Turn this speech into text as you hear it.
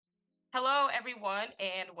Hello, everyone,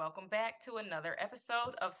 and welcome back to another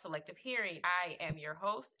episode of Selective Hearing. I am your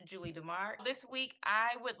host, Julie DeMar. This week,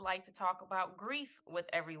 I would like to talk about grief with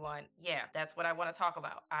everyone. Yeah, that's what I want to talk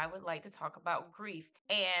about. I would like to talk about grief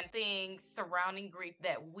and things surrounding grief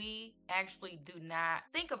that we actually do not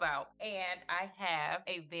think about. And I have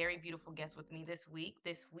a very beautiful guest with me this week.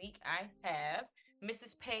 This week, I have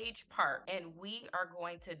Mrs. Paige Park, and we are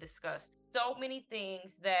going to discuss so many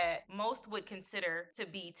things that most would consider to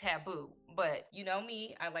be taboo. But you know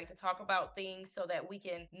me, I like to talk about things so that we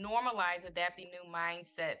can normalize adapting new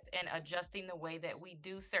mindsets and adjusting the way that we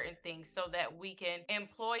do certain things so that we can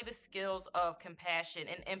employ the skills of compassion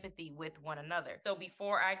and empathy with one another. So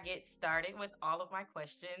before I get started with all of my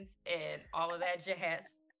questions and all of that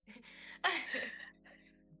jazz,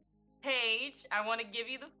 Paige, I want to give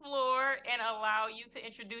you the floor and allow you to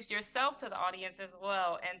introduce yourself to the audience as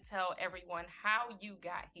well and tell everyone how you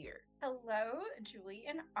got here. Hello, Julie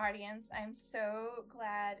and audience. I'm so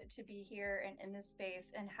glad to be here and in this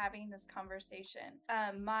space and having this conversation.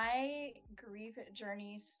 My grief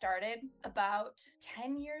journey started about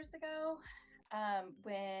 10 years ago.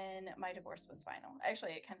 When my divorce was final.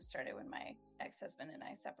 Actually, it kind of started when my ex-husband and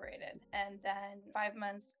I separated. And then 5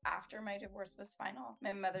 months after my divorce was final,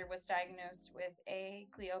 my mother was diagnosed with a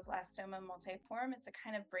glioblastoma multiforme. It's a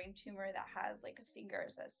kind of brain tumor that has like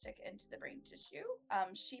fingers that stick into the brain tissue.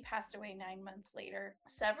 She passed away 9 months later,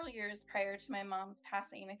 several years prior to my mom's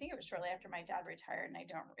passing. I think it was shortly after my dad retired, and I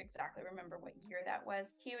don't exactly remember what year that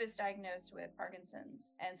was. He was diagnosed with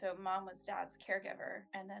Parkinson's. And so mom was dad's caregiver,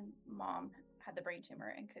 and then mom had the brain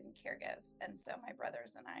tumor and couldn't caregive. And so my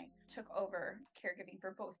brothers and I took over caregiving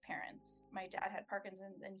for both parents. My dad had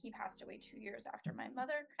Parkinson's and he passed away 2 years after my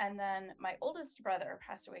mother. And then my oldest brother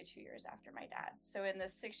passed away 2 years after my dad. So in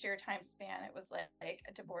this 6 year time span, it was like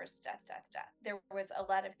a divorce, death, death, death. There was a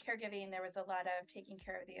lot of caregiving. There was a lot of taking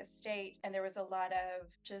care of the estate. And there was a lot of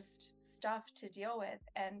just stuff to deal with.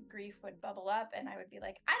 And grief would bubble up and I would be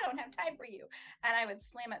like, I don't have time for you. And I would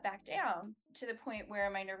slam it back down to the point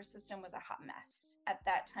where my nervous system was a hot mess. At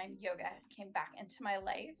that time, yoga came back into my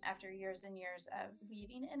life after years and years of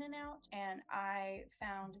weaving in and out. And I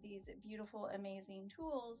found these beautiful, amazing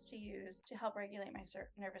tools to use to help regulate my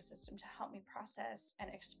nervous system, to help me process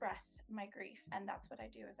and express my grief. And that's what I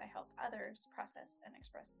do, is I help others process and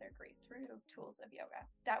express their grief through tools of yoga.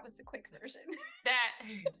 That was the quick version.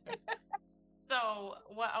 That So,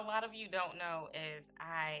 what a lot of you don't know is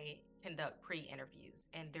I conduct pre-interviews,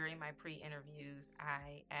 and during my pre-interviews,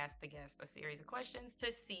 I ask the guests a series of questions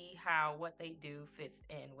to see how what they do fits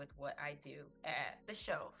in with what I do at the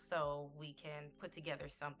show, so we can put together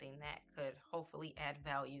something that could hopefully add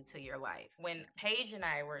value to your life. When Paige and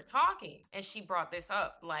I were talking, and she brought this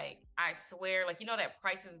up, like, I swear, like, you know that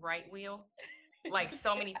Price is Right wheel? Like,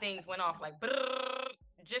 so many things went off, like, brrr,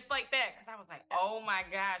 just like that, because I was like, oh my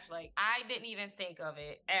gosh, like I didn't even think of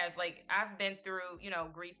it as, like, I've been through,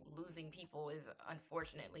 grief. Losing people is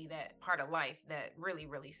unfortunately that part of life that really,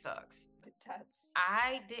 really sucks. It does.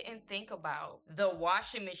 I didn't think about the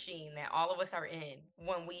washing machine that all of us are in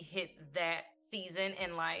when we hit that season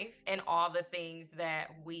in life, and all the things that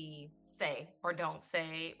we say or don't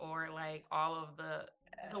say, or like all of the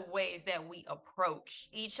ways that we approach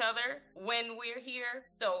each other when we're here.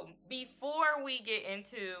 So before we get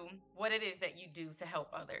into what it is that you do to help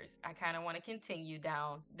others, I kind of want to continue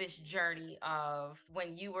down this journey of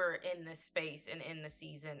when you were in this space and in the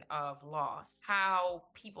season of loss, how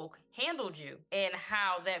people handled you and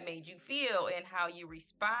how that made you feel and how you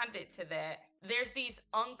responded to that. There's these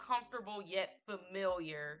uncomfortable yet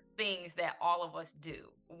familiar things that all of us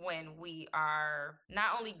do when we are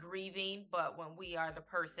not only grieving, but when we are the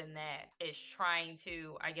person that is trying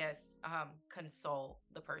to, I guess, console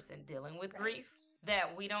the person dealing with grief,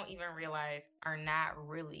 that we don't even realize are not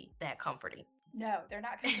really that comforting. No, they're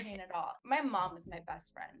not comforting at all. My mom was my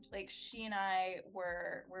best friend. Like, she and I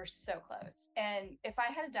were so close. And if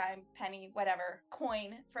I had a dime, penny, whatever,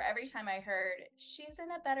 coin for every time I heard she's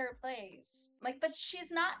in a better place, like, but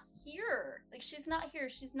she's not here. Like, she's not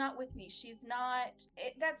here. She's not with me. She's not.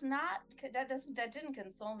 That didn't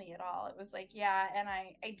console me at all. It was like, yeah, and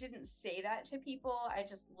I didn't say that to people. I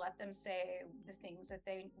just let them say the things that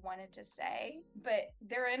they wanted to say. But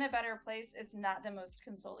they're in a better place is not the most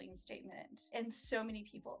consoling statement. And so many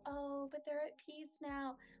people, oh, but they're at peace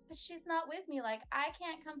now, but she's not with me. Like, I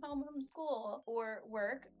can't come home from school or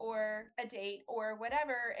work or a date or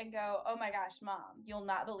whatever and go, oh my gosh, mom, you'll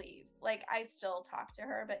not believe. Like, I still talk to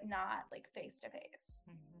her, but not like face to face.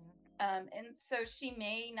 And so she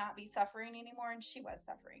may not be suffering anymore, and she was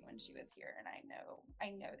suffering when she was here, and I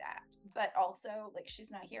know that. But also, like, she's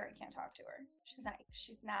not here. I can't talk to her.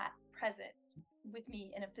 She's not present. with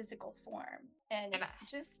me in a physical form. And And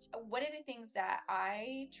just one of the things that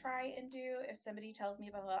I try and do if somebody tells me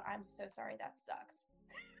about, well, I'm so sorry, that sucks.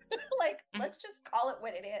 Like, let's just call it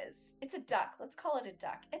what it is. It's a duck. Let's call it a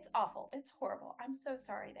duck. It's awful. It's horrible. I'm so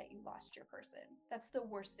sorry that you lost your person. That's the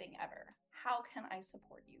worst thing ever. How can I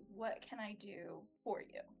support you? What can I do for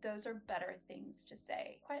you? Those are better things to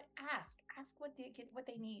say. But ask what they get, what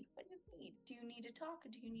they need. What do you need? Do you need to talk?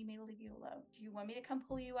 Do you need me to leave you alone? Do you want me to come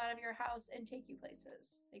pull you out of your house and take you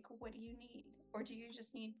places? Like, what do you need? Or do you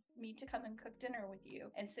just need me to come and cook dinner with you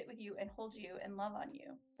and sit with you and hold you and love on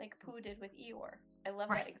you, like Pooh did with Eeyore? I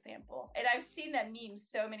love right. that example. And I've seen that meme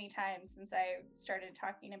so many times since I started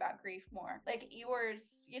talking about grief more. Like Eeyore's,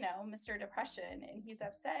 Mr. Depression, and he's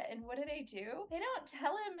upset. And what do? They don't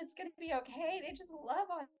tell him it's going to be okay. They just love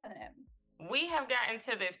on him. We have gotten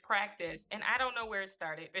to this practice, and I don't know where it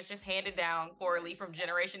started. It's just handed down poorly from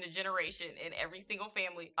generation to generation in every single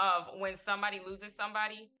family of when somebody loses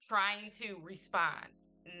somebody, trying to respond.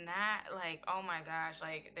 Not like, oh my gosh,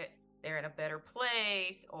 like they're in a better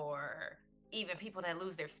place, or even people that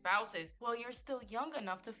lose their spouses. Well, you're still young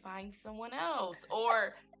enough to find someone else.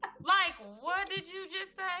 Or like, what did you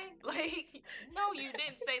just say? Like, no, you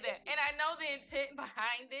didn't say that. And I know the intent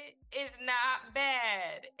behind it is not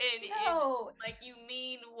bad. And No. like, you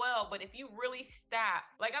mean well, but if you really stop,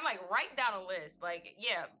 like, I'm like, write down a list. Like,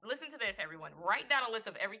 yeah, listen to this, everyone. Write down a list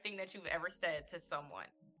of everything that you've ever said to someone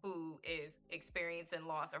who is experiencing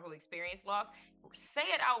loss or who experienced loss. Say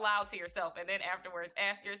it out loud to yourself, and then afterwards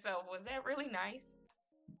ask yourself, was that really nice?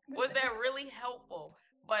 Was that really helpful?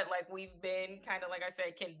 But like, we've been kind of, like I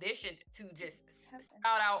said, conditioned to just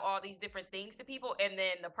spout out all these different things to people, and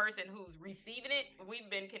then the person who's receiving it, we've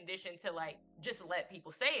been conditioned to like just let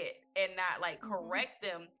people say it and not like correct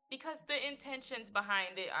them, because the intentions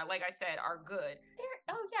behind it, like I said, are good.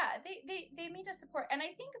 They need to support. And I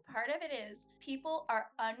think part of it is people are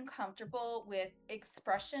uncomfortable with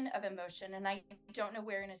expression of emotion, and I don't know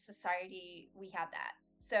where in a society we had that.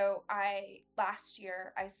 So last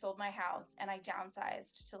year I sold my house and I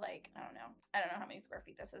downsized to, like, I don't know how many square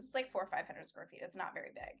feet this is. It's like 400 or 500 square feet. It's not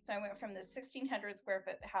very big. So I went from this 1,600 square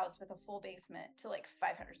foot house with a full basement to like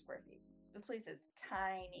 500 square feet. This place is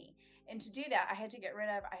tiny. And to do that, I had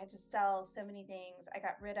to sell so many things. I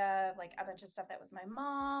got rid of like a bunch of stuff that was my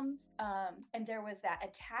mom's. And there was that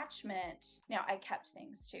attachment. Now, I kept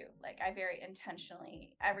things too. Like, I very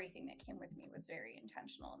intentionally, everything that came with me was very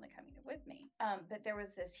intentional in the coming with me. But there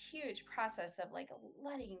was this huge process of like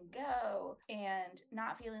letting go and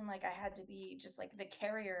not feeling like I had to be just like the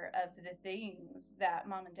carrier of the things that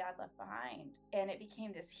mom and dad left behind. And it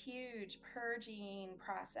became this huge purging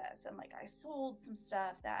process. And like, I sold some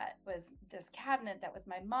stuff that was this cabinet that was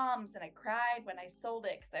my mom's, and I cried when I sold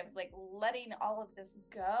it because I was like letting all of this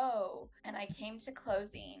go. And I came to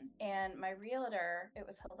closing, and my realtor, it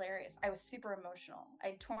was hilarious. I was super emotional.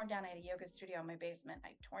 I torn down, I had a yoga studio in my basement.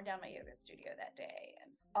 I torn down my yoga studio that day,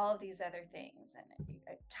 and all of these other things. And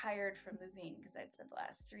I'm tired from moving because I'd spent the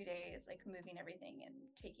last 3 days like moving everything and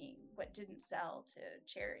taking what didn't sell to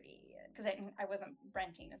charity, because I wasn't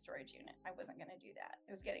renting a storage unit. I wasn't going to do that.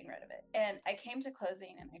 I was getting rid of it. And I came to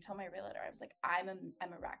closing, and I told my realtor, I was like, I'm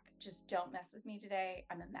a wreck. Just don't mess with me today.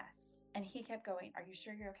 I'm a mess. And he kept going, are you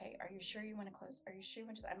sure you're okay? Are you sure you want to close? Are you sure you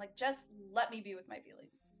want to? I'm like, just let me be with my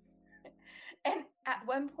feelings. And at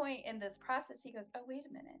one point in this process, he goes, oh, wait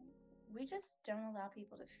a minute. We just don't allow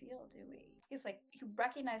people to feel, do we? He's like, he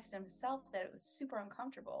recognized himself that it was super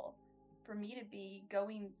uncomfortable for me to be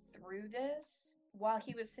going through this while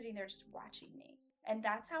he was sitting there just watching me. And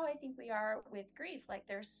that's how I think we are with grief. Like,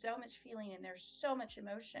 there's so much feeling and there's so much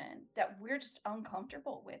emotion that we're just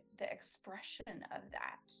uncomfortable with the expression of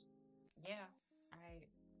that. Yeah.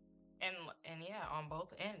 And yeah, on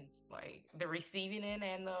both ends, like the receiving end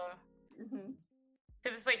and the,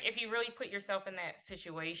 because it's like, if you really put yourself in that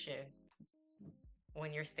situation,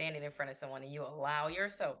 when you're standing in front of someone and you allow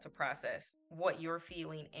yourself to process what you're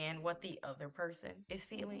feeling and what the other person is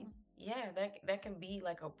feeling, yeah, that can be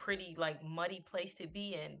like a pretty like muddy place to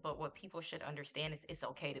be in. But what people should understand is it's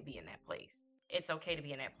okay to be in that place. It's okay to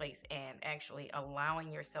be in that place, and actually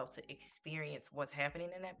allowing yourself to experience what's happening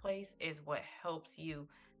in that place is what helps you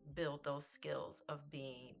build those skills of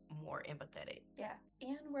being more empathetic. Yeah.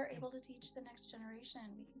 And we're able to teach the next generation.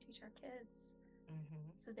 We can teach our kids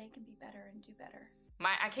so they can be better and do better.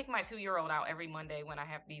 I kick my 2-year-old out every Monday when I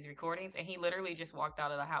have these recordings, and he literally just walked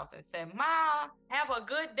out of the house and said, Ma, have a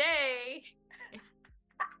good day.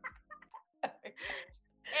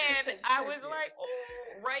 And I was like,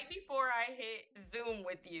 oh, right before I hit Zoom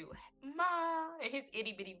with you, Ma, in his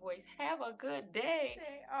itty bitty voice, have a good day.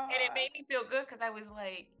 And it made me feel good because I was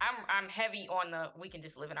like, I'm heavy on the we can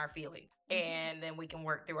just live in our feelings and then we can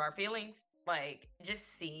work through our feelings. Like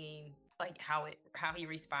just seeing like how he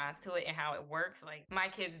responds to it and how it works. Like my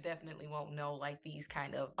kids definitely won't know like these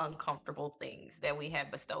kind of uncomfortable things that we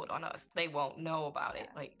have bestowed on us. They won't know about it.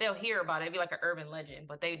 Like they'll hear about it. It'd be like an urban legend,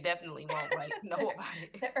 but they definitely won't like know about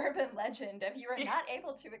it. The urban legend of you are not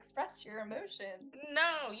able to express your emotions.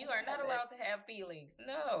 No, you are not allowed to have feelings.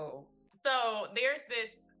 No. So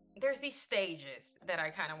there's these stages that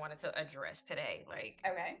I kind of wanted to address today. Like,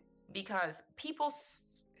 okay. Because people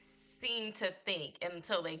seem to think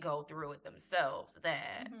until they go through it themselves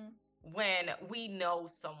that when we know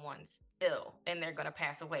someone's ill and they're going to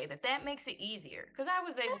pass away, that makes it easier. Because I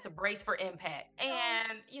was able to brace for impact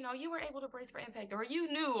and, you were able to brace for impact or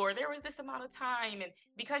you knew, or there was this amount of time. And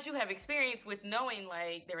because you have experience with knowing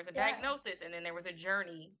like there was a diagnosis and then there was a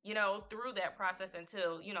journey, through that process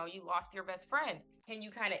until, you lost your best friend. Can you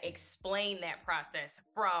kind of explain that process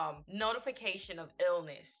from notification of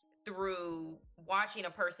illness through watching a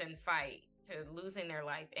person fight to losing their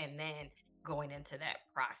life and then going into that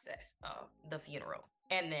process of the funeral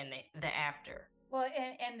and then the after? Well,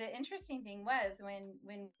 and the interesting thing was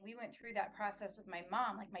when we went through that process with my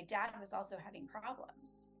mom, like my dad was also having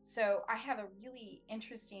problems. So I have a really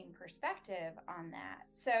interesting perspective on that.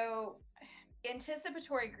 So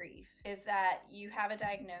anticipatory grief is that you have a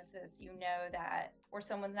diagnosis, or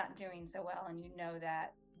someone's not doing so well and you know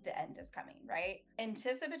that the end is coming, right?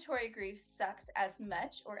 Anticipatory grief sucks as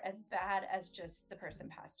much or as bad as just the person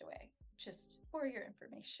passed away. Just for your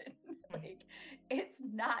information. Like it's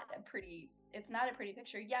not a pretty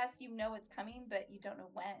picture. Yes, you know it's coming, but you don't know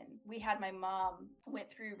when. We had my mom went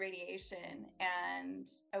through radiation, and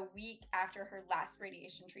a week after her last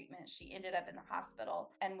radiation treatment, she ended up in the hospital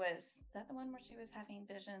and is that the one where she was having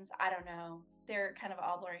visions? I don't know. They're kind of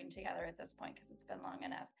all blurring together at this point because it's been long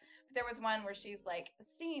enough. There was one where she's like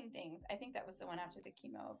seeing things. I think that was the one after the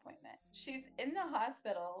chemo appointment. She's in the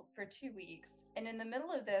hospital for 2 weeks. And in the middle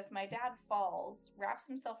of this, my dad falls, wraps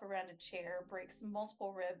himself around a chair, breaks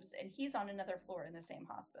multiple ribs, and he's on another floor in the same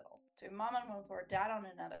hospital. So mom on one floor, dad on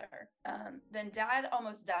another. Then dad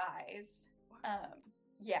almost dies.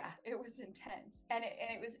 Yeah, it was intense. And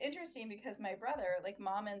it was interesting because my brother, like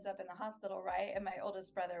mom ends up in the hospital, right? And my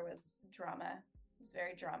oldest brother was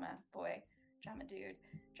very drama boy, drama dude,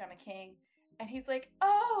 drama king. And he's like,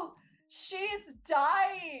 oh, she's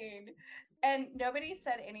dying. And nobody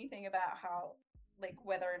said anything about how, like,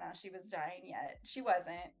 whether or not she was dying yet. She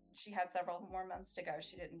wasn't. She had several more months to go.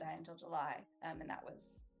 She didn't die until July. And that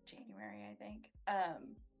was January, I think.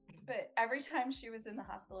 But every time she was in the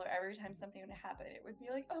hospital or every time something would happen, it would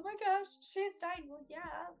be like, oh my gosh, she's dying. Well,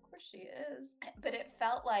 yeah, of course she is. But it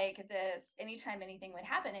felt like this, anytime anything would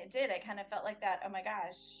happen, it did. I kind of felt like that, oh my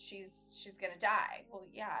gosh, she's going to die. Well,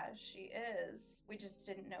 yeah, she is. We just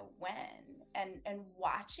didn't know when. And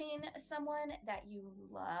watching someone that you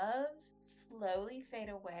love slowly fade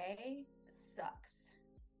away sucks.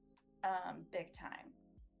 Big time.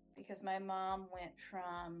 Because my mom went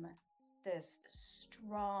from this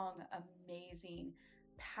strong, amazing,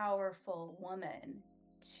 powerful woman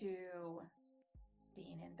to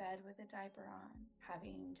being in bed with a diaper on,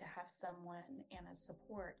 having to have someone and a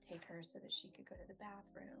support take her so that she could go to the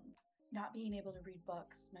bathroom, not being able to read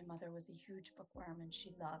books. My mother was a huge bookworm and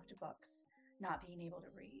she loved books, not being able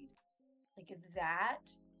to read. Like that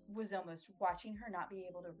was almost, watching her not be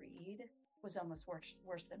able to read was almost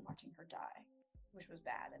worse than watching her die, which was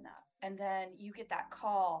bad enough. And then you get that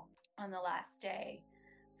call on the last day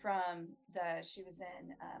she was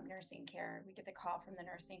in nursing care. We get the call from the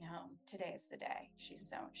nursing home. Today is the day. She's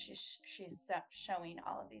showing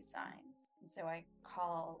all of these signs. And so I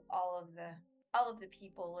call all of the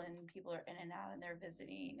people, and people are in and out and they're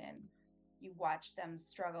visiting, and you watch them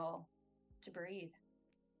struggle to breathe.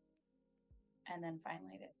 And then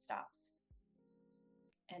finally it stops.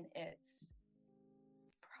 And it's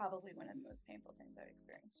probably one of the most painful things I've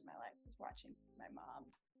experienced in my life, was watching my mom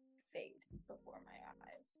fade before my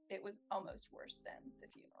eyes. It was almost worse than the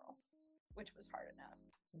funeral, which was hard enough.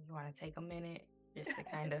 You want to take a minute just to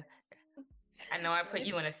kind of, I know I put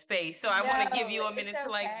you in a space, so I want to give you a minute to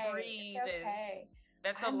like breathe. It's okay.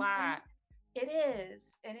 And that's a lot. It is,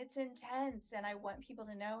 and it's intense, and I want people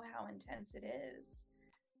to know how intense it is,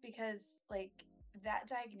 because like that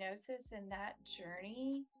diagnosis and that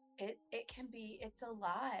journey, it's a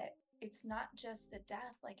lot. It's not just the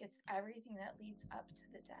death, like it's everything that leads up to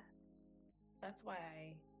the death. That's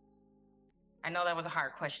why I know that was a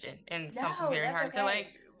hard question and something very hard to like,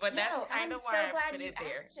 but that's kind of why I put it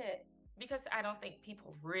there. because I don't think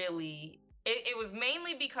people really. It was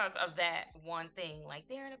mainly because of that one thing, like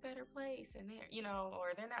they're in a better place and they're,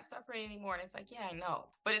 or they're not suffering anymore. And it's like, yeah, I know.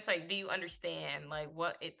 But it's like, do you understand like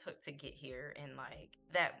what it took to get here? And like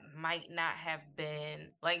that might not have been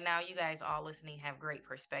like now you guys all listening have great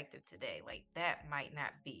perspective today. Like that might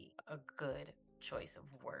not be a good choice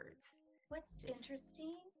of words. What's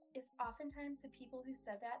interesting is oftentimes the people who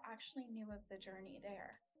said that actually knew of the journey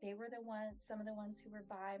there. They were some of the ones who were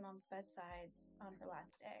by mom's bedside on her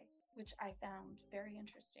last day, which I found very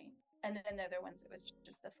interesting. And then the other ones, it was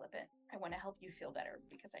just the flippant, I want to help you feel better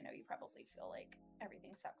because I know you probably feel like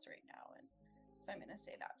everything sucks right now. And so I'm going to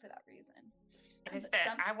say that for that reason. And it's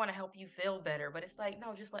that I want to help you feel better, but it's like,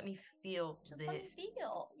 no, just let me feel just this. Let me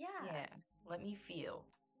feel. Yeah. Yeah. Let me feel.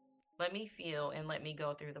 Let me feel and let me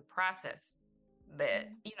go through the process that,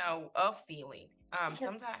 of feeling. Because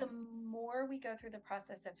Sometimes the more we go through the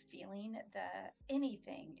process of feeling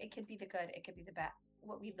anything, it could be the good, it could be the bad.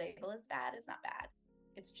 What we label as bad is not bad.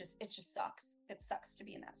 It just sucks. It sucks to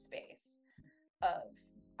be in that space of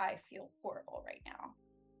I feel horrible right now.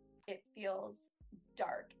 It feels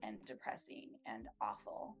dark and depressing and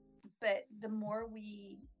awful. But the more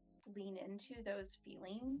we lean into those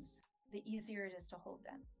feelings, the easier it is to hold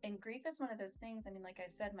them. And grief is one of those things. I mean, like I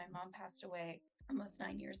said, my mom passed away almost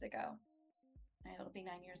 9 years ago. It'll be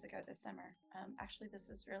 9 years ago this summer. Actually, this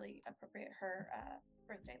is really appropriate. Her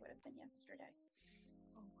birthday would have been yesterday.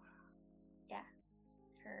 Oh, wow. Yeah.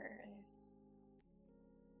 Her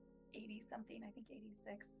 80 something, I think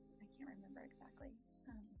 86. I can't remember exactly.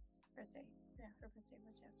 Birthday. Yeah, her birthday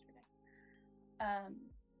was yesterday.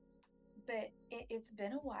 But it's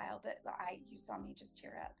been a while, but you saw me just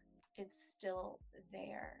tear up. It's still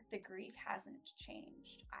there. The grief hasn't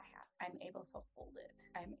changed. I'm able to hold it.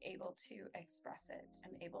 I'm able to express it.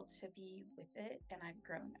 I'm able to be with it, and I've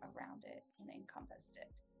grown around it and encompassed it.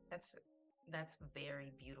 That's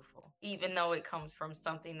very beautiful. Even though it comes from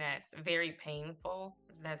something that's very painful,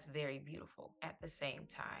 that's very beautiful at the same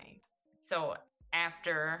time. So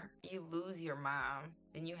after you lose your mom,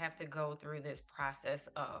 then you have to go through this process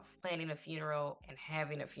of planning a funeral and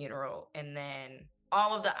having a funeral, and then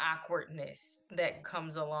all of the awkwardness that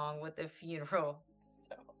comes along with the funeral.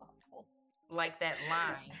 So awful. Like that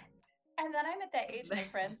line. And then I'm at that age, my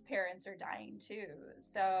friends' parents are dying too.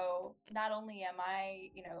 So not only am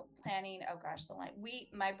I, planning, oh gosh, the line.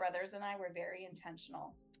 My brothers and I were very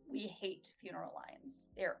intentional. We hate funeral lines.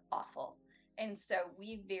 They're awful. And so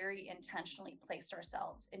we very intentionally placed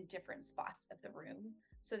ourselves in different spots of the room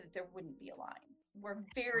so that there wouldn't be a line. We're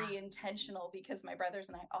very intentional because my brothers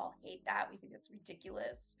and I all hate that. We think it's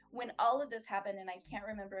ridiculous. When all of this happened, and I can't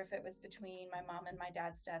remember if it was between my mom and my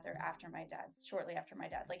dad's death or after my dad, shortly after my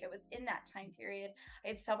dad, like it was in that time period. I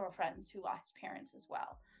had several friends who lost parents as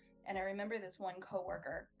well. And I remember this one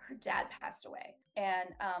coworker, her dad passed away. And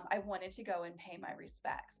I wanted to go and pay my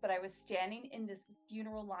respects, but I was standing in this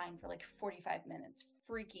funeral line for like 45 minutes,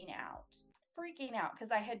 freaking out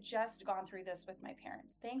because I had just gone through this with my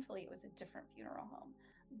parents. Thankfully, it was a different funeral home,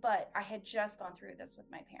 but I had just gone through this with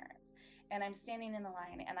my parents. And I'm standing in the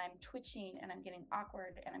line and I'm twitching and I'm getting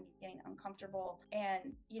awkward and I'm getting uncomfortable.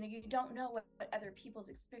 And, you don't know what other people's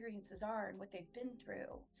experiences are and what they've been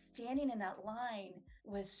through. Standing in that line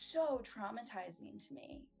was so traumatizing to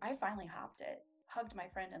me. I finally hopped it, hugged my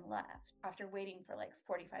friend and left. After waiting for like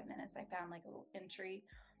 45 minutes, I found like a little entry.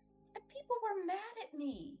 And people were mad at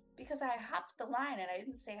me because I hopped the line and I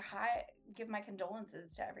didn't say hi, give my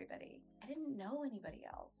condolences to everybody. I didn't know anybody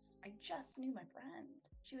else. I just knew my friend.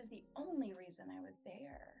 She was the only reason I was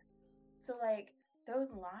there. So, like,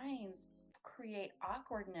 those lines create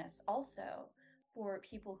awkwardness also for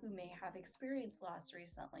people who may have experienced loss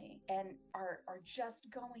recently and are just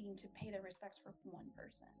going to pay their respects for one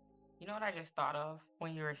person. You know what I just thought of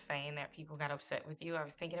when you were saying that people got upset with you? I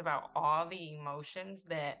was thinking about all the emotions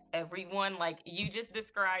that everyone, like you just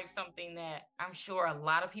described something that I'm sure a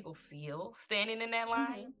lot of people feel standing in that line.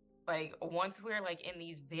 Mm-hmm. Like once we're like in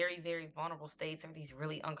these very, very vulnerable states or these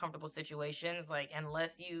really uncomfortable situations, like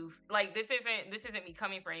unless you've like this isn't me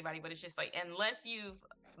coming for anybody, but it's just like unless you've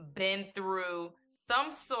been through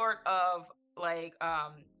some sort of like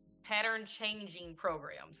pattern changing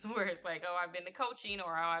programs where it's like, oh, I've been to coaching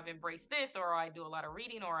or oh, I've embraced this or I do a lot of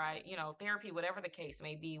reading or I, therapy, whatever the case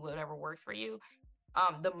may be, whatever works for you.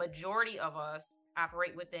 The majority of us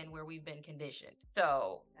operate within where we've been conditioned.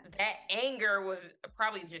 So that anger was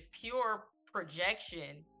probably just pure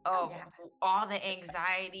projection of all the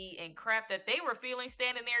anxiety and crap that they were feeling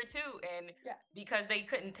standing there too. And because they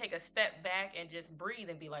couldn't take a step back and just breathe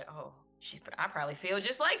and be like, oh, I probably feel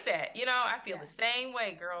just like that. You know, I feel Yeah. the same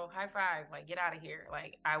way, girl. High five. Like, get out of here.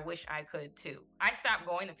 Like, I wish I could too. I stopped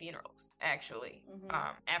going to funerals, actually.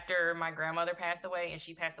 After my grandmother passed away, and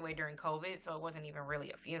she passed away during COVID, so it wasn't even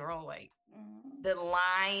really a funeral. Like, the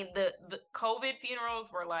line, the COVID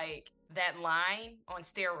funerals were like that line on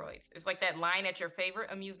steroids. It's like that line at your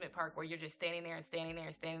favorite amusement park where you're just standing there and standing there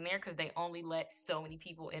and standing there because they only let so many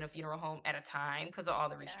people in a funeral home at a time because of all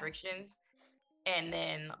the restrictions. And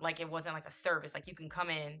then like it wasn't like a service, like you can come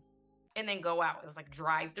in and then go out. It was like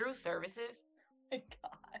drive-through services. Oh my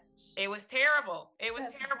gosh. It was terrible. It was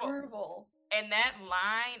That's terrible. horrible. And that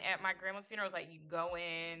line at my grandma's funeral was like, you go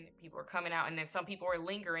in, people are coming out, and then some people are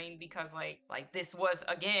lingering because like this was,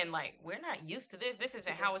 again, like, we're not used to this. This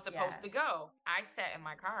isn't how it's supposed to go. I sat in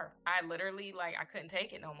my car. I literally, like, I couldn't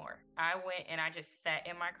take it no more. I went and I just sat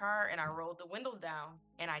in my car and I rolled the windows down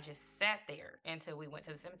and I just sat there until we went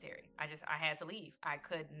to the cemetery. I had to leave. I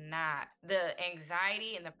could not. The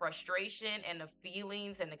anxiety and the frustration and the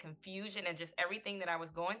feelings and the confusion and just everything that I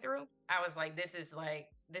was going through, I was like, this is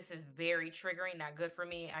very triggering, not good for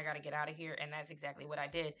me. I got to get out of here. And that's exactly what I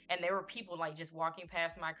did. And there were people like just walking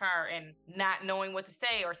past my car and not knowing what to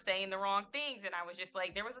say or saying the wrong things. And I was just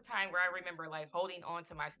like, there was a time where I remember like holding on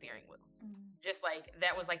to my steering wheel. Just like,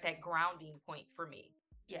 that was like that grounding point for me.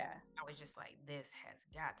 Yeah. I was just like, this has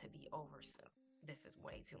got to be over soon. This is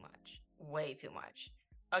way too much. Way too much.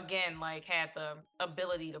 Again, like, had the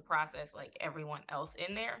ability to process like everyone else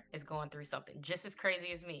in there is going through something just as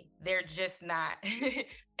crazy as me. They're just not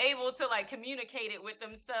able to like communicate it with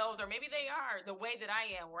themselves, or maybe they are the way that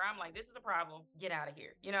I am, where I'm like, this is a problem, get out of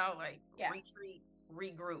here, you know, like retreat,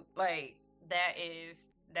 regroup. Like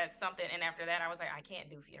that's something. And after that, I was like, I can't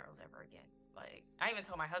do funerals ever again. Like, I even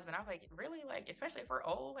told my husband, I was like, really, like, especially if we're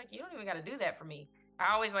old, like, you don't even got to do that for me.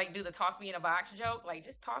 I always like do the toss me in a box joke. Like,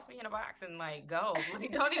 just toss me in a box and like go.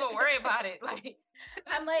 Like, don't even worry about it. Like,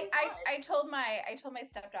 I'm like, I told my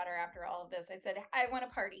stepdaughter after all of this, I said, I want a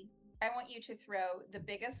party. I want you to throw the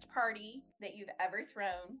biggest party that you've ever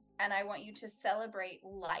thrown, and I want you to celebrate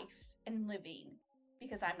life and living,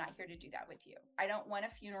 because I'm not here to do that with you. I don't want a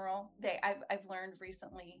funeral. I've learned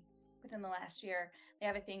recently, within the last year, they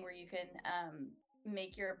have a thing where you can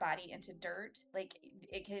make your body into dirt. Like,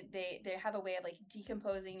 they have a way of like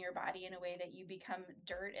decomposing your body in a way that you become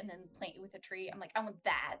dirt and then plant you with a tree. I'm like, I want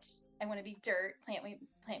that. I want to be dirt. Plant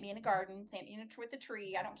me in a garden. Plant me with a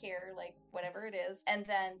tree. I don't care, like whatever it is, and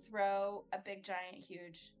then throw a big giant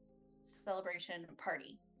huge celebration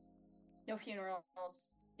party. No funerals.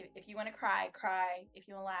 If you want to cry, cry. If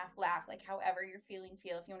you want to laugh. Like, however you're feeling,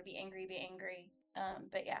 feel. If you want to be angry, be angry.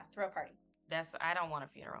 But yeah, throw a party. I don't want a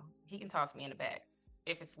funeral. He can toss me in the back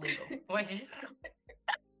if it's legal. Like, just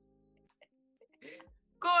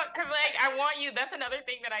good, because like I want you. That's another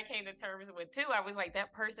thing that I came to terms with too. I was like,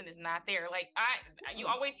 that person is not there. Like, you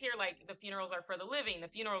always hear like the funerals are for the living. The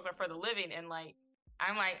funerals are for the living, and like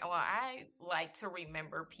I'm like, well, I like to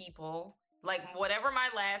remember people. Like, whatever my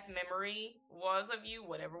last memory was of you,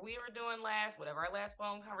 whatever we were doing last, whatever our last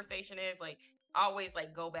phone conversation is, like, always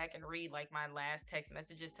like go back and read like my last text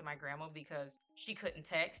messages to my grandma because she couldn't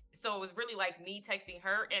text. So it was really like me texting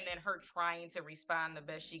her and then her trying to respond the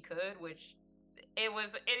best she could, which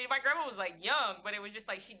my grandma was like young, but it was just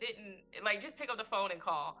like she didn't like just pick up the phone and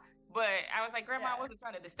call. But I was like, Grandma, I wasn't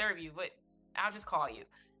trying to disturb you, but I'll just call you.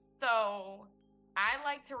 So I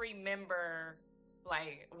like to remember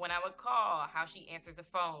like when I would call, how she answers the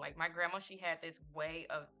phone. Like, my grandma, she had this way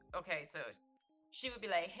of, okay, so she would be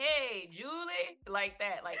like, hey, Julie, like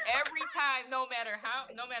that. Like, every time, no matter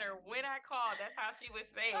when I called, that's how she would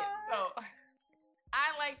say it. So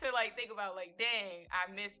I like to like think about like, dang,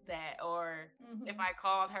 I missed that. Or if I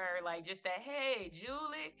called her, like just that, hey,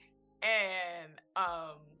 Julie, and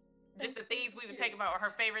just the things we would take about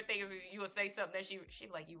her favorite things. You would say something that she'd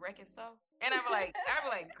be like, you reckon so? And I'd be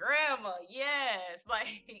like, Grandma, yes,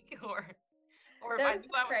 like, or those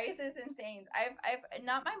phrases and sayings. I've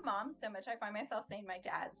not my mom so much. I find myself saying my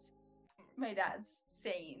dad's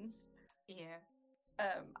sayings. Yeah.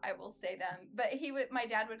 I will say them, but my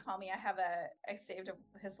dad would call me. I saved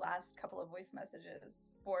his last couple of voice messages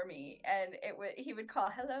for me, and he would call,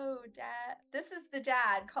 hello, Dad. This is the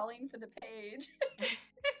dad calling for the page.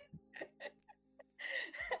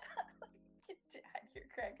 Dad, you're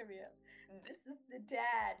cracking me up. This is the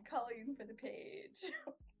dad calling for the page.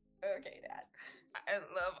 Okay, Dad. I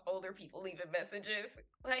love older people leaving messages.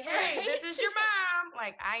 Like, hey, right? This is your mom.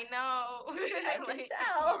 Like, I know. I can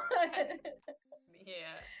tell.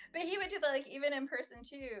 Yeah. But he would do that, like, even in person,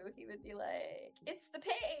 too. He would be like, it's the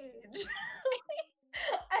page.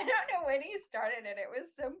 I don't know when he started it. It was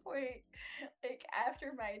some point, like,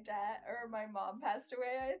 after my my mom passed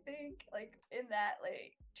away, I think, like in that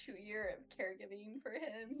like 2 year of caregiving for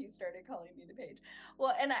him, he started calling me the page.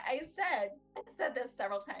 Well, and I said this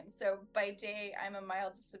several times. So by day, I'm a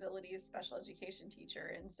mild disabilities special education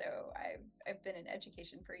teacher, and so I've been in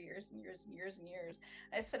education for years and years and years and years.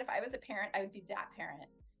 I said if I was a parent, I would be that parent.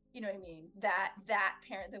 You know what I mean? That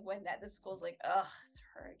parent, the one that the school's like, ugh, it's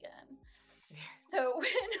her again. So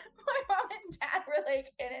when my mom and dad were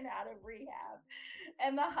like in and out of rehab,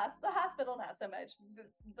 and the hospital not so much,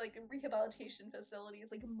 like rehabilitation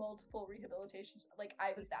facilities, like multiple rehabilitations, like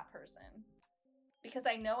I was that person because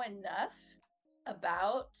I know enough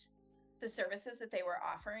about the services that they were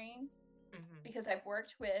offering because I've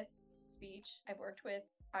worked with speech, I've worked with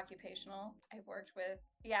occupational, I've worked with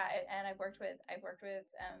and I've worked with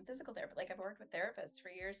physical therapy. Like I've worked with therapists for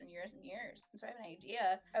years and years and years, and so I have an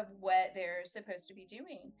idea of what they're supposed to be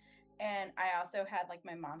doing. And I also had, like,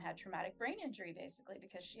 my mom had traumatic brain injury basically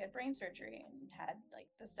because she had brain surgery and had like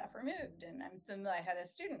the stuff removed. And I had a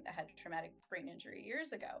student that had traumatic brain injury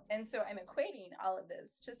years ago. And so I'm equating all of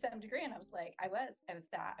this to some degree. And I was like, I was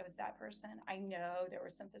that person. I know there were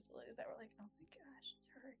some facilities that were like, oh my gosh, it's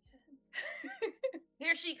her again.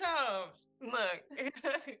 Here she comes. Look, here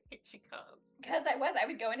she comes. Because I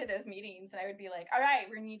would go into those meetings and I would be like, all right,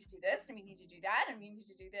 we need to do this and we need to do that and we need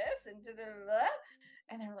to do this and da-da-da-da.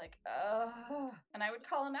 And they're like, oh, and I would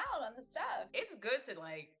call them out on the stuff. It's good to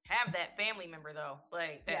like have that family member though,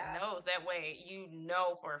 like that knows. That way you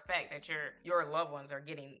know for a fact that your loved ones are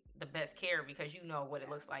getting the best care because you know what it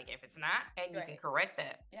looks like if it's not, and you can correct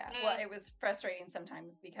that. Yeah. Well, it was frustrating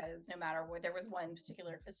sometimes because no matter what, there was one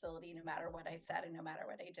particular facility, no matter what I said and no matter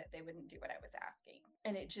what I did, they wouldn't do what I was asking,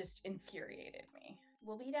 and it just infuriated me.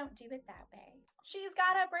 Well, we don't do it that way. She's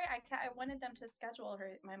got a break. I wanted them to schedule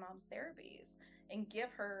my mom's therapies and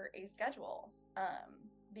give her a schedule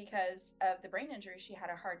because of the brain injury. She had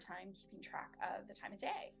a hard time keeping track of the time of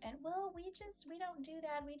day. And well, we don't do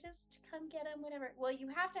that. We just come get them whenever. Well,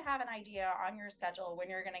 you have to have an idea on your schedule when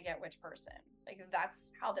you're going to get which person. Like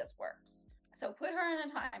that's how this works. So put her in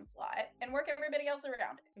a time slot and work everybody else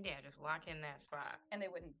around it. Yeah, just lock in that spot. And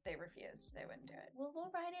they refused. They wouldn't do it. Well,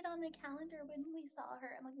 we'll write it on the calendar when we saw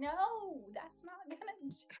her. I'm like, no, that's not gonna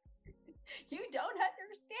you don't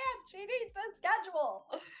understand. She needs a schedule.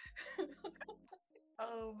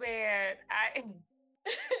 Oh man.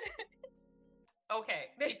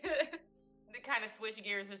 Okay. To kind of switch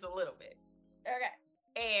gears just a little bit. Okay.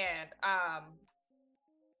 And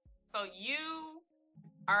so you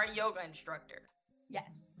are a yoga instructor.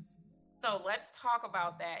 Yes. So let's talk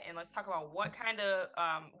about that, and let's talk about what kind of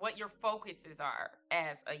what your focuses are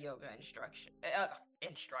as a yoga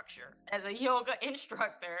as a yoga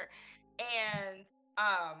instructor. And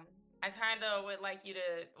I kind of would like you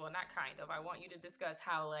to, well, not kind of, I want you to discuss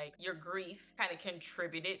how like your grief kind of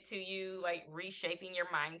contributed to you like reshaping your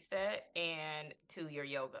mindset and to your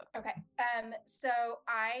yoga. Okay. So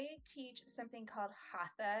I teach something called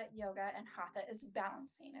Hatha yoga, and Hatha is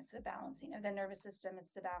balancing. It's the balancing of the nervous system.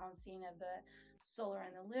 It's the balancing of the solar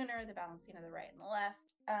and the lunar, the balancing of the right and the left.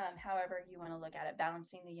 However you want to look at it,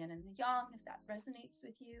 balancing the yin and the yang, if that resonates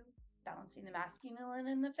with you, balancing the masculine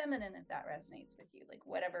and the feminine, if that resonates with you, like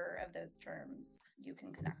whatever of those terms you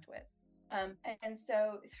can connect with. And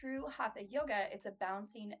so through Hatha yoga, it's a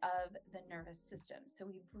balancing of the nervous system. So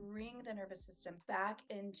we bring the nervous system back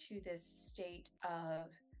into this state of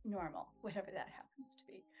normal, whatever that happens to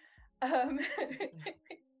be.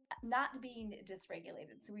 Not being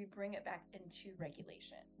dysregulated. So we bring it back into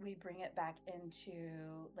regulation. We bring it back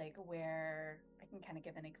into like where I can kind of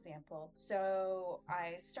give an example. So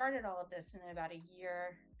I started all of this in about a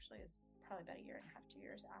year, actually it's probably about a year and a half, 2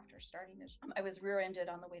 years after starting this. I was rear-ended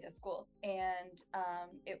on the way to school, and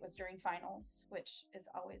it was during finals, which is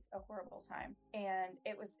always a horrible time. And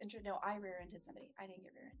it was no, I rear-ended somebody. I didn't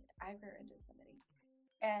get rear-ended. I rear-ended somebody.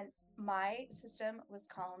 And my system was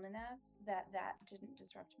calm enough that didn't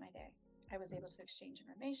disrupt my day. I was able to exchange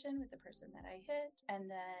information with the person that I hit, and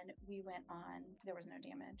then we went on. There was no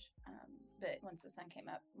damage, but once the sun came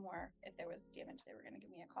up more, if there was damage, they were going to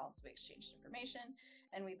give me a call. So we exchanged information,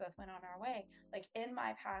 and we both went on our way. Like in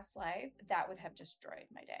my past life, that would have destroyed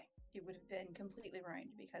my day. It would have been completely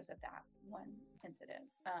ruined because of that one incident.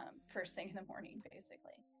 First thing in the morning,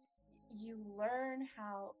 basically. You learn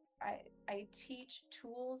how I teach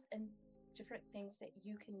tools and different things that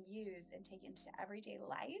you can use and take into everyday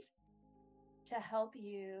life to help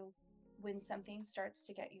you when something starts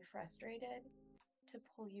to get you frustrated, to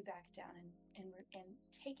pull you back down and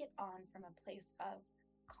take it on from a place of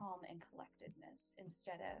calm and collectedness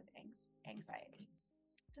instead of anxiety.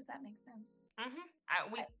 Does that make sense? Mm-hmm.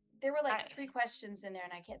 There were like 3 questions in there,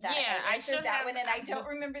 and Yeah, I I answered should that have. one, and I don't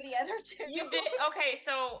remember the other 2. You did. Okay,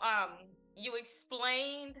 so you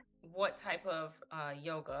explained what type of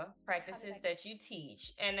yoga practices that you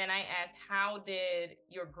teach, and then I asked, how did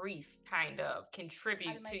your grief kind of How did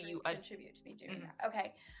contribute my to grief you? contribute to me doing that?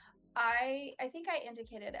 Okay. I think I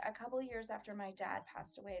indicated a couple of years after my dad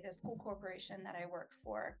passed away, the school corporation that I worked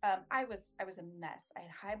for, I was a mess. I had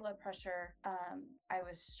high blood pressure. I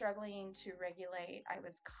was struggling to regulate. I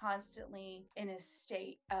was constantly in a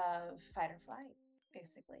state of fight or flight,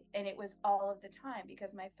 basically. And it was all of the time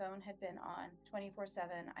because my phone had been on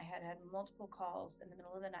 24/7. I had multiple calls in the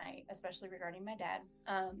middle of the night, especially regarding my dad.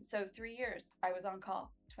 So 3 years I was on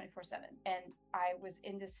call 24/7, and I was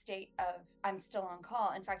in this state of I'm still on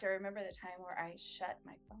call. In fact, I remember the time where I shut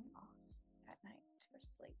my phone off at night to go to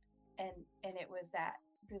sleep, and it was that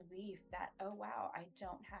relief that, oh wow, I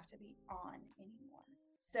don't have to be on anymore.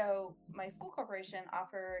 So my school corporation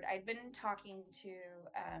offered, I'd been talking to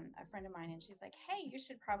a friend of mine, and she's like, hey, you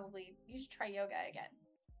should try yoga again.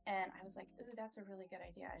 And I was like, ooh, that's a really good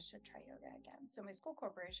idea. I should try yoga again. So my school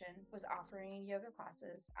corporation was offering yoga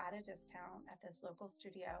classes at a discount at this local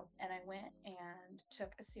studio. And I went and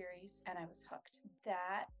took a series, and I was hooked.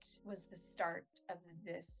 That was the start of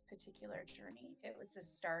this particular journey. It was the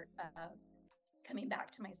start of coming back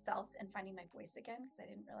to myself and finding my voice again, because I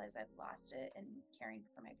didn't realize I'd lost it in caring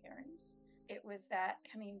for my parents. It was that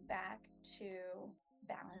coming back to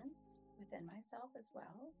balance within myself as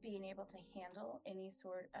well, being able to handle any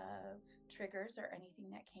sort of triggers or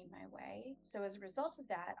anything that came my way. So as a result of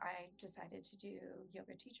that, I decided to do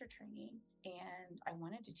yoga teacher training, and I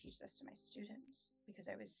wanted to teach this to my students because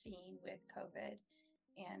I was seeing with COVID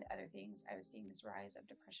and other things, I was seeing this rise of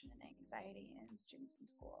depression and anxiety in students in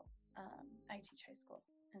school. I teach high school,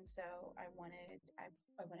 and so I wanted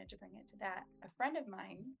to bring it to that. A friend of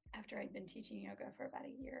mine, after I'd been teaching yoga for about a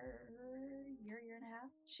year and a half,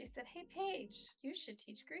 she said, hey Paige, you should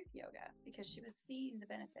teach grief yoga, because she was seeing the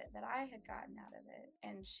benefit that I had gotten out of it,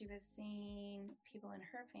 and she was seeing people in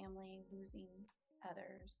her family losing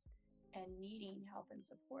others and needing help and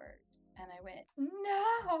support. And I went,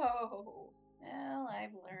 no. Well,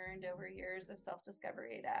 I've learned over years of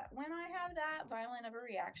self-discovery that when I have that violent of a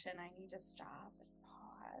reaction, I need to stop and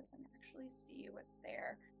pause and actually see what's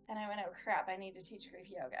there. And I went, oh crap, I need to teach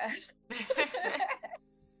grief yoga.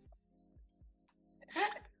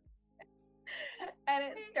 And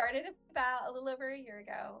it started about a little over a year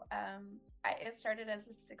ago. It started as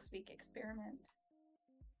a 6-week experiment.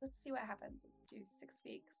 Let's see what happens. Let's do 6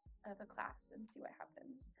 weeks of a class and see what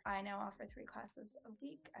happens. I now offer 3 classes a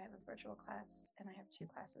week. I have a virtual class, and I have 2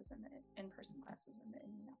 classes in-person classes in the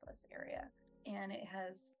Indianapolis area. And it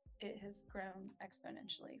has grown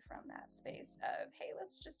exponentially from that space of, hey,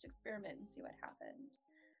 let's just experiment and see what happened.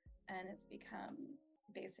 And it's become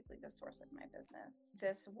basically the source of my business.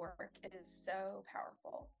 This work is so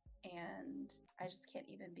powerful, and I just can't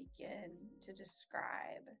even begin to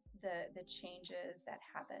describe the changes that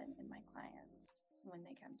happen in my clients when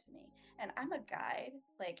they come to me. And I'm a guide.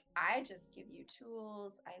 Like, I just give you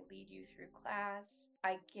tools. I lead you through class.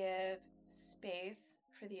 I give space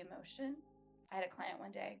for the emotion. I had a client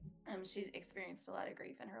one day, she experienced a lot of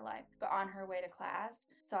grief in her life, but on her way to class,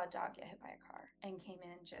 saw a dog get hit by a car and came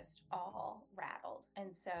in just all rattled.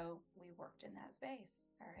 And so we worked in that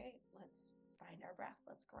space. All right, let's find our breath.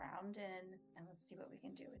 Let's ground in, and let's see what we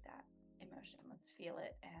can do with that emotion. Let's feel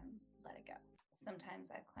it and let it go. Sometimes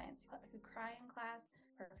I have clients who cry in class.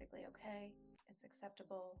 Perfectly okay. It's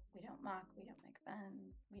acceptable. We don't mock. We don't make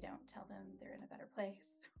fun. We don't tell them they're in a better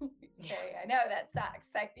place. We say, I know that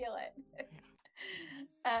sucks. I feel it.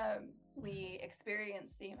 We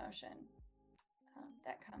experience the emotion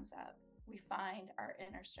that comes up. We find our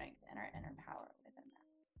inner strength and our inner power within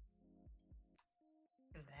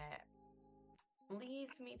that. That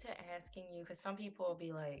leads me to asking you, because some people will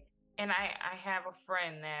be like, and I have a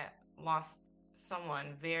friend that lost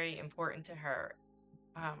someone very important to her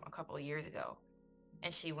a couple of years ago,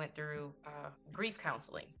 and she went through grief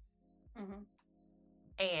counseling. Mm-hmm.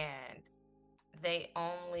 And they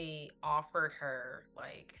only offered her,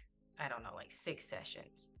 like, I don't know, like 6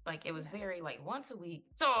 sessions. Like, it was very like once a week.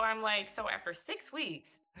 So I'm like, so after 6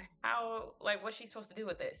 weeks, how, like, what's she supposed to do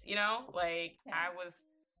with this? You know, like, I was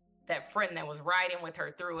that friend that was riding with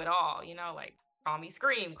her through it all, you know, like, call me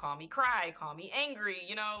scream, call me cry, call me angry,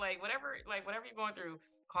 you know, like whatever you're going through,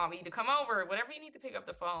 call me to come over, whatever you need to pick up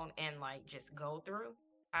the phone and like just go through.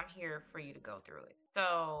 I'm here for you to go through it.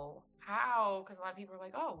 So how, because a lot of people are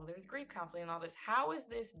like, oh, well, there's grief counseling and all this. How is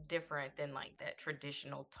this different than like that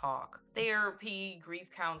traditional talk, therapy, grief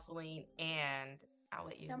counseling? And I'll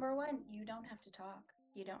let you. Number one, you don't have to talk.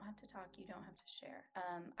 You don't have to talk. You don't have to share.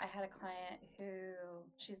 I had a client who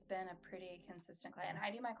she's been a pretty consistent client. And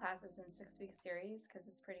I do my classes in 6 week series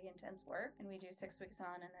because it's pretty intense work. And we do 6 weeks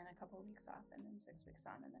on and then a couple of weeks off, and then 6 weeks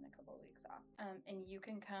on and then a couple of weeks off. And you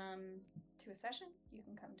can come to a session. You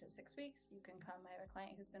can come to 6 weeks. You can come. I have a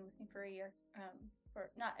client who's been with me for a year.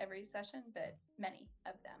 For not every session, but many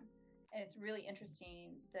of them. And it's really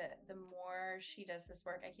interesting. The more she does this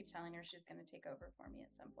work, I keep telling her she's going to take over for me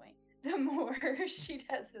at some point. The more she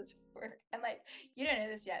does this work, I'm like, you don't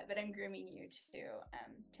know this yet, but I'm grooming you to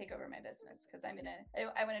take over my business because I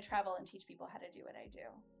want to travel and teach people how to do what I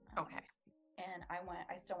do. Okay. And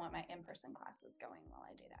I still want my in-person classes going while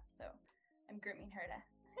I do that. So I'm grooming her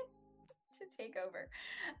to take over.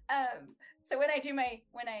 So when I do my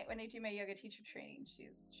yoga teacher training,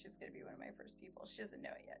 she's going to be one of my first people. She doesn't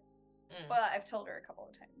know it yet. Well, I've told her a couple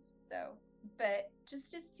of times. So, but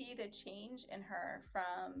just to see the change in her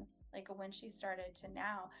from like when she started to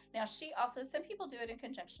now. Now she also, some people do it in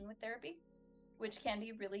conjunction with therapy, which can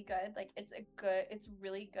be really good. Like it's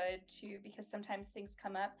really good too, because sometimes things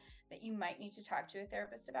come up that you might need to talk to a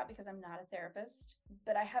therapist about, because I'm not a therapist.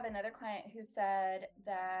 But I have another client who said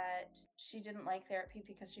that she didn't like therapy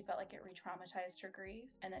because she felt like it re-traumatized her grief,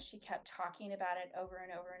 and that she kept talking about it over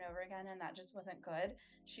and over and over again, and that just wasn't good.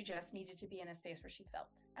 She just needed to be in a space where she felt.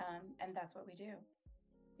 And that's what we do.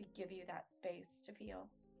 We give you that space to feel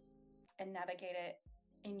and navigate it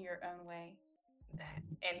in your own way.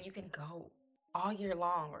 And you can go all year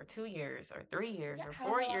long, or 2 years, or 3 years, Yeah, or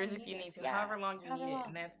however 4 long years you if you need it. need to, Yeah, however long you however need it. long.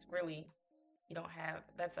 And that's really, you don't have,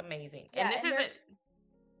 that's amazing. Yeah, and this and isn't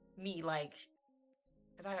me like,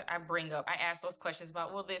 because I ask those questions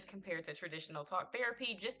about, will this compare to traditional talk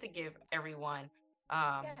therapy, just to give everyone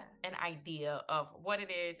yeah, an idea of what it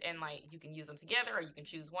is. And like, you can use them together or you can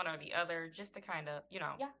choose one or the other, just to kind of,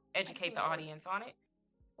 yeah, educate the absolutely. audience on it.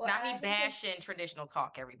 It's Well, not and me I think it's bashing traditional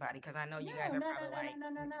talk, everybody, because I know you guys no, are no, no, probably no,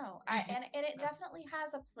 no, like, no, no, no. And it definitely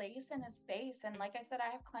has a place and a space. And like I said, I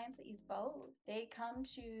have clients that use both. They come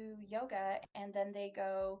to yoga and then they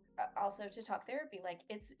go also to talk therapy. Like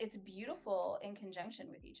it's beautiful in conjunction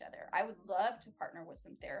with each other. I would love to partner with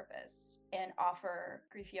some therapists and offer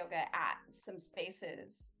grief yoga at some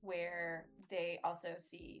spaces where they also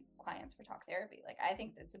see clients for talk therapy. Like I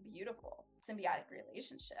think that's a beautiful symbiotic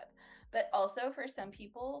relationship. But also for some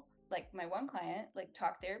people, like my one client, like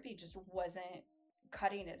talk therapy just wasn't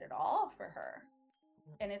cutting it at all for her.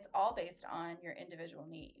 And it's all based on your individual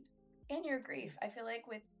need and your grief. I feel like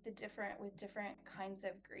with different kinds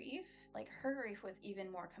of grief, like her grief was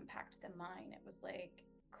even more compact than mine. It was like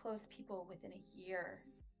close people within a year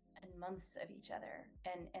and months of each other.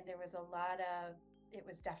 And there was a lot of, it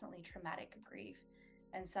was definitely traumatic grief.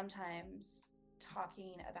 And sometimes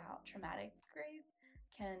talking about traumatic grief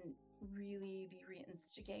can really be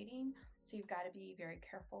reinstigating. So you've got to be very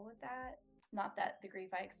careful with that. Not that the grief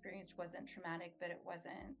I experienced wasn't traumatic, but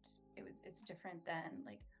it's different than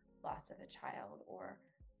like loss of a child, or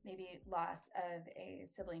maybe loss of a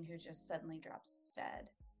sibling who just suddenly drops dead,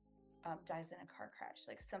 dies in a car crash.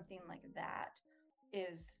 Like something like that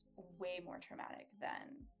is way more traumatic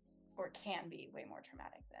than, or can be way more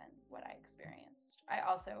traumatic than what I experienced. I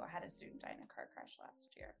also had a student die in a car crash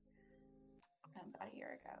last year, about a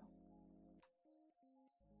year ago.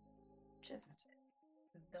 Just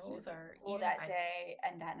those are school that day,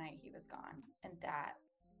 and that night he was gone, and that,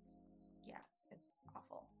 yeah, it's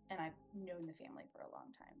awful. And I've known the family for a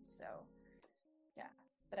long time, so yeah.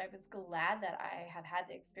 But I was glad that I have had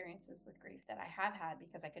the experiences with grief that I have had,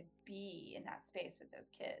 because I could be in that space with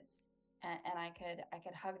those kids, and I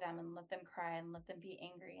could hug them and let them cry and let them be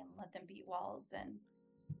angry and let them beat walls and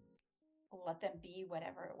let them be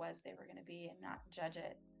whatever it was they were going to be, and not judge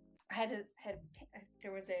it.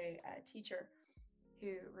 There was a teacher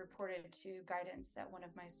who reported to guidance that one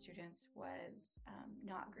of my students was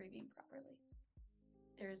not grieving properly.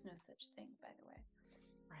 There is no such thing, by the way,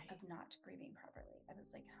 right. of not grieving properly. I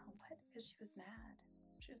was like, oh, what? Because she was mad.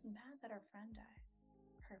 She was mad that her friend died.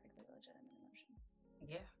 Perfectly legitimate emotion.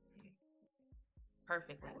 Yeah.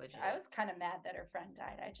 Perfectly legit. I was kind of mad that her friend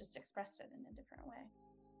died. I just expressed it in a different way.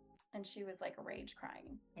 And she was like rage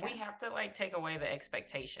crying. Yeah. We have to like take away the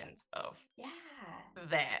expectations of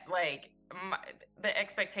that. Like the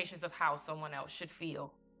expectations of how someone else should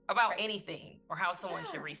feel about anything, or how someone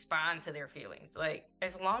should respond to their feelings. Like,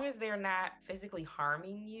 as long as they're not physically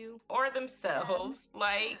harming you or themselves,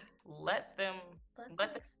 like let them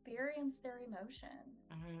experience their emotion.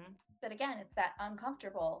 But again, it's that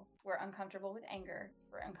uncomfortable. We're uncomfortable with anger.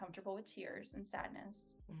 We're uncomfortable with tears and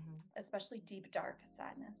sadness, especially deep, dark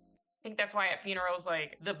sadness. think that's why at funerals,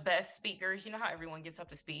 like the best speakers, you know how everyone gets up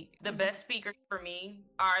to speak? The best speakers for me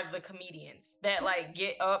are the comedians that like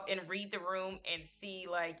get up and read the room and see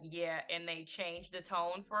like, yeah, and they change the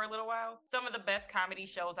tone for a little while. Some of the best comedy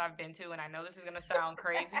shows I've been to, and I know this is going to sound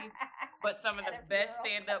crazy, but some of the best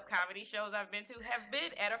stand-up comedy shows I've been to have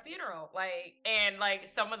been at a funeral. Like, and like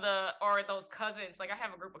some of the, or those cousins, like I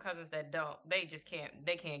have a group of cousins that they just can't,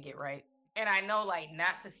 they can't get right. And I know like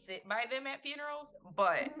not to sit by them at funerals,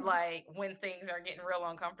 but like when things are getting real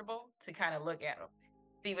uncomfortable, to kind of look at them,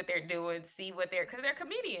 see what they're doing, see what because they're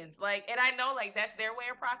comedians. Like, and I know like that's their way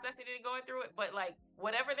of processing it and going through it, but like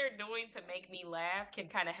whatever they're doing to make me laugh can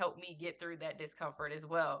kind of help me get through that discomfort as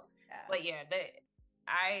well. Yeah. But yeah,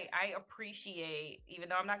 I appreciate, even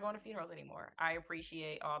though I'm not going to funerals anymore, I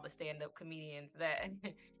appreciate all the stand-up comedians that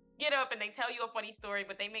get up and they tell you a funny story,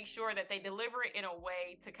 but they make sure that they deliver it in a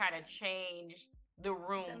way to kind of change the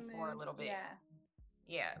room for a little bit.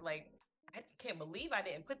 Yeah, like I can't believe I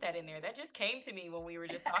didn't put that in there. That just came to me when we were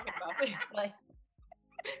just talking about it. Like,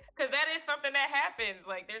 because that is something that happens.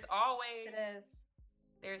 Like, there's always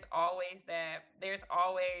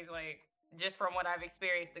like, just from what I've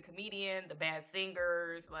experienced, the comedian, the bad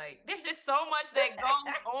singers, like there's just so much that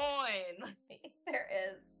goes on. There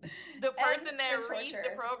is. The person that reads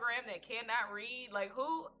the program that cannot read, like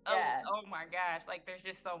who? Yeah. Oh my gosh, like there's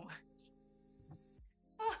just so much.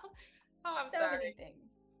 I'm sorry. Many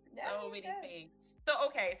things. So many things. So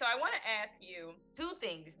okay, so I want to ask you two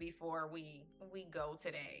things before we go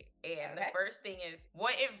today. And the first thing is,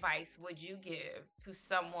 what advice would you give to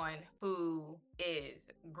someone who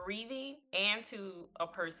is grieving and to a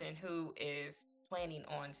person who is planning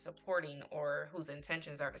on supporting or whose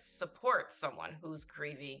intentions are to support someone who's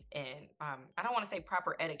grieving? And I don't want to say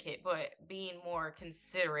proper etiquette, but being more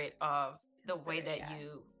considerate of the way that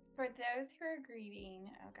you... For those who are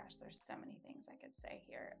grieving, oh gosh, there's so many things I could say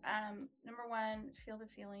here. Number one, feel the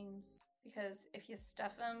feelings, because if you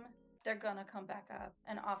stuff them, they're gonna come back up.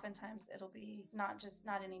 And oftentimes it'll be not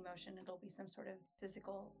an emotion, it'll be some sort of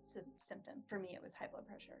physical symptom. For me, it was high blood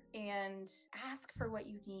pressure. And ask for what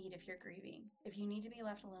you need if you're grieving. If you need to be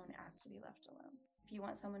left alone, ask to be left alone. If you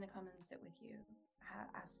want someone to come and sit with you,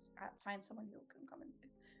 find someone who can come and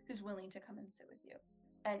who's willing to come and sit with you.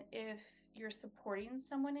 And if you're supporting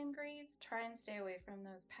someone in grief, try and stay away from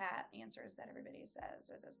those pat answers that everybody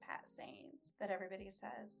says, or those pat sayings that everybody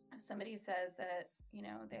says. If somebody says that, you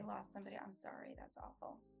know, they lost somebody, I'm sorry, that's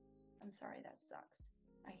awful. I'm sorry, that sucks.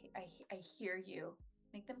 I hear you.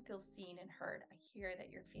 Make them feel seen and heard. I hear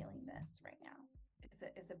that you're feeling this right now.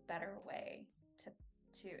 Is a better way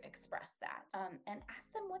to express that. And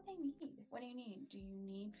ask them what they need. What do you need? Do you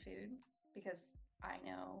need food? Because I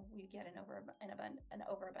know we get an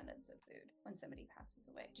overabundance of food when somebody passes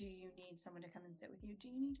away. Do you need someone to come and sit with you? Do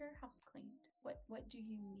you need your house cleaned? What do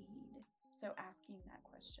you need? So asking that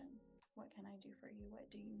question, what can I do for you?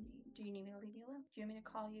 What do you need? Do you need me to leave you alone? Do you want me to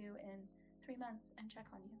call you in 3 months and check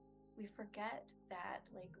on you? We forget that,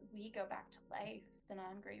 like, we go back to life, the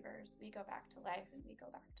non-grievers, we go back to life and we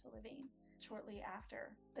go back to living shortly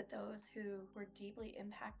after. But those who were deeply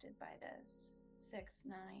impacted by this, 6,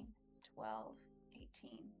 9, 12,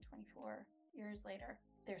 18, 24 years later,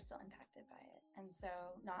 they're still impacted by it. And so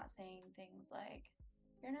not saying things like,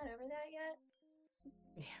 you're not over that yet?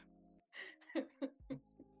 Yeah.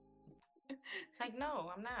 Like,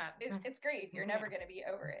 no, I'm not. It's grief. You're never going to be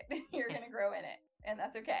over it. You're going to grow in it. And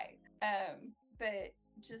that's okay. But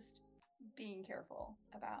just being careful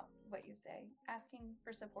about what you say, asking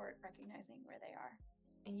for support, recognizing where they are.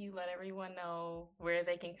 And you let everyone know where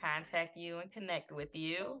they can contact you and connect with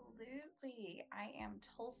you. Absolutely. I am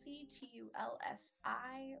Tulsi,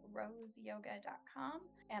 TULSI, roseyoga.com.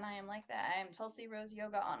 And I am like that. I am Tulsi Rose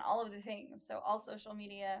Yoga on all of the things. So all social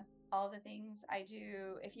media, all the things I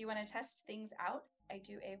do. If you want to test things out, I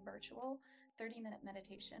do a virtual 30-minute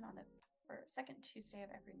meditation on the second Tuesday of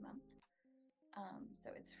every month.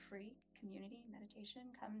 So it's free community meditation.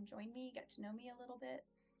 Come join me, get to know me a little bit.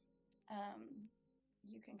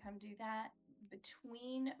 You can come do that.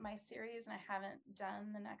 Between my series, and I haven't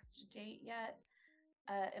done the next date yet,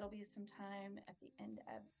 it'll be sometime at the end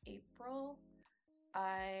of April.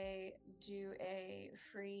 I do a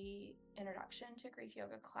free introduction to grief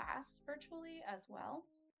yoga class virtually as well.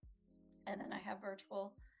 And then I have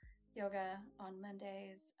virtual yoga on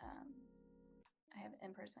Mondays. I have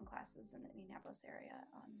in-person classes in the Indianapolis area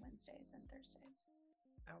on Wednesdays and Thursdays.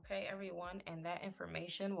 Okay, everyone. And that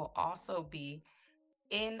information will also be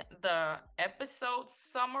in the episode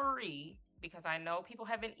summary, because I know people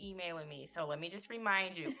have been emailing me. So let me just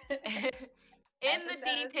remind you. In the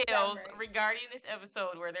details regarding this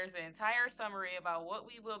episode, where there's an entire summary about what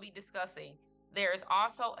we will be discussing, There's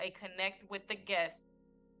also a connect with the guest,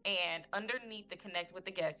 and underneath the connect with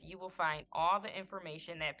the guest, you will find all the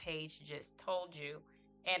information that Paige just told you.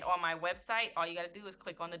 And on my website, all you got to do is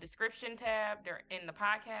click on the description tab. They're in the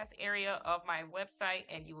podcast area of my website,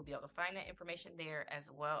 and you will be able to find that information there as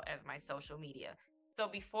well as my social media. So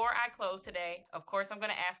before I close today, of course, I'm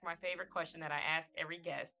going to ask my favorite question that I ask every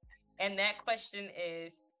guest. And that question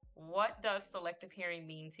is, what does selective hearing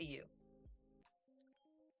mean to you?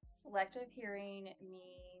 Selective hearing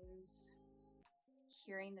means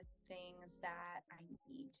hearing the things that I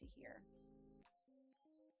need to hear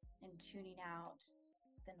and tuning out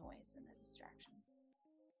the noise and the distractions.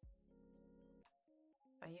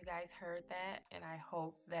 So you guys heard that, and I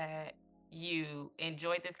hope that you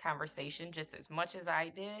enjoyed this conversation just as much as I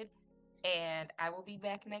did. And I will be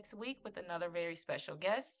back next week with another very special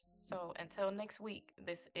guest. So until next week,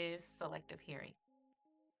 this is Selective Hearing.